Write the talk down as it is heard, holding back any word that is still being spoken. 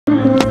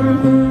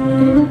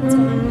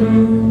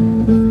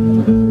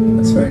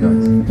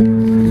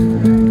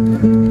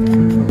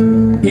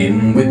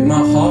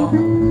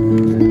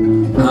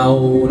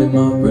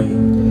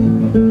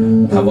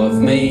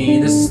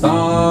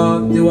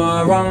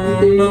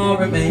all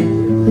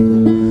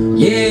remain.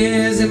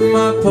 Years in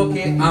my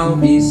pocket, I'll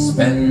be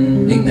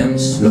spending them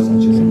slow.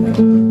 But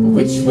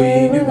which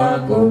way will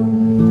I go?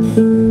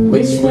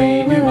 Which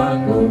way will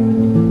I go?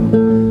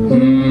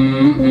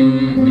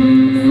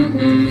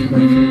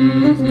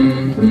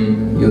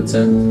 Your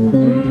turn.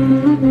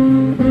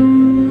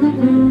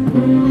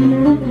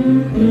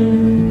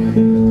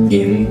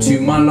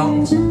 Into my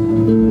lungs,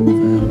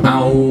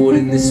 out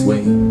in this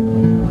way,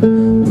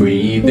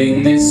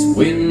 breathing this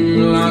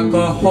wind like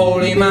a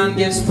holy man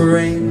gives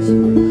praise.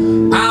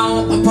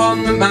 Out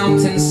upon the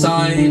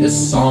mountainside, a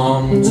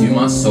psalm to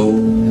my soul.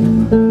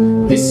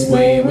 This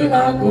way will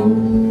I go,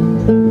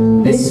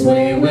 this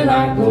way will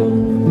I go.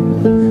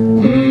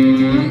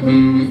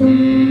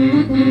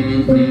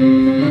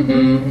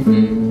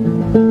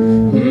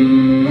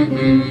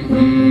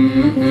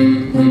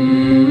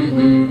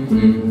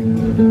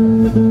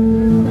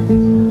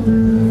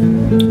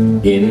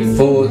 In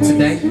for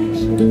today,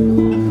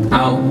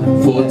 out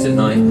for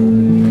tonight.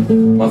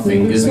 My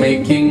fingers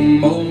making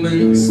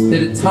moments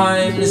that at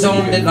times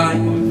only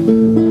light.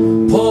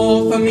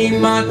 Pour for me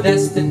my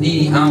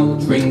destiny, I'll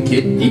drink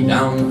it deep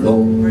down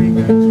low.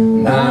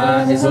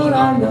 That is all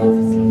I know,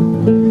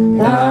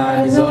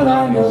 that is all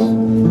I know.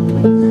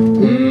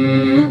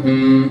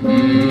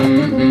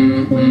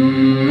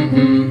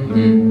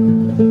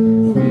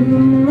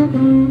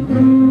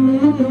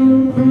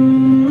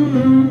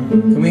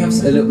 Can we have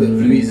a little bit of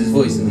Louisa's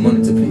voice in the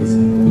monitor, please?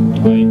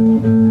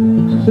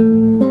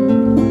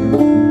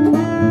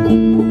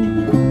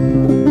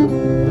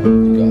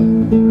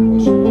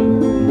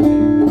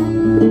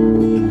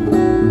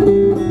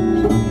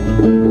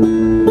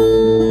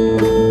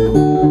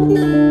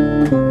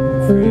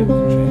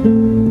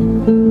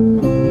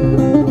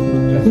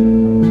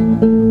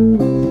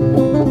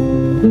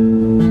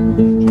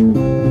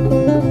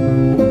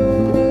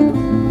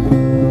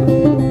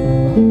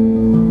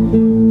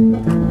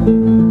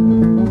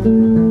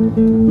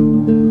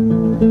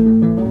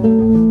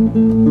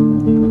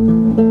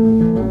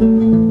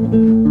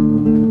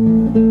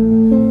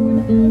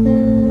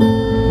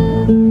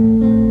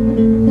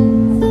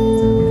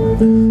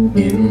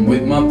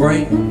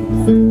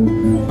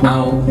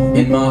 Out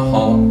in my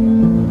heart,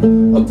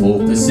 a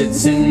pauper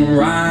sits in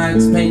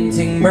rags,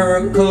 painting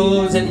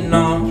miracles in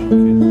art.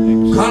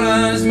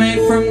 Colours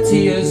made from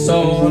tears,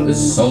 all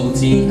as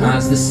salty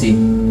as the sea.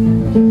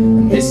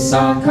 And this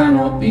I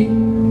cannot be,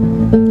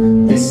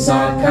 this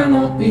I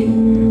cannot be.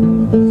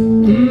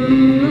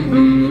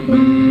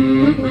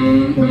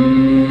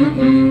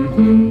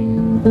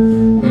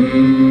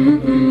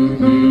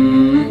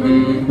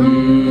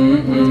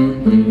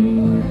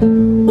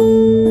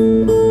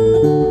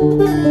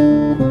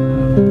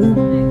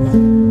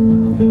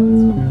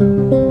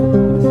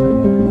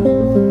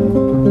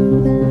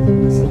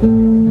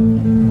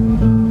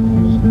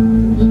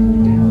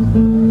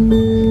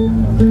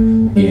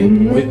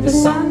 With the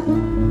sun,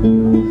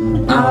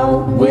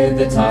 out with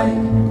the tide,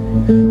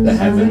 the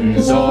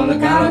heavens all a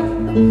gallop,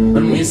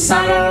 and we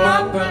saddle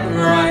up and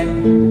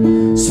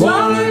ride.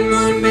 Swallowing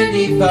moon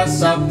beneath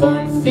us up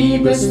on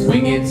Phoebus'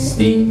 winged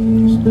steed.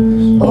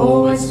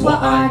 Oh, it's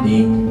what I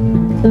need,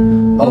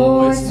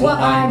 oh, it's what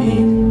I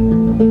need.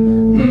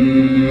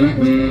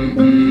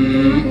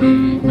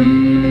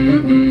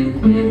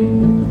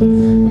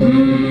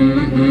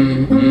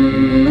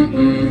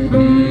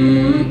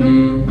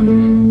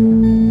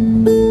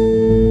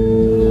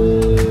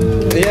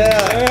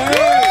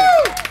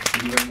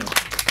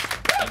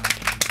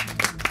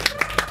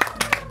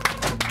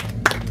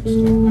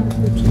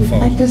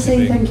 I'd just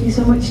say thank you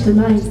so much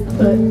tonight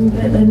for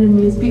lending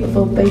me this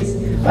beautiful bass.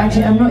 But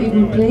actually, I'm not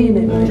even playing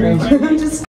it. I'm just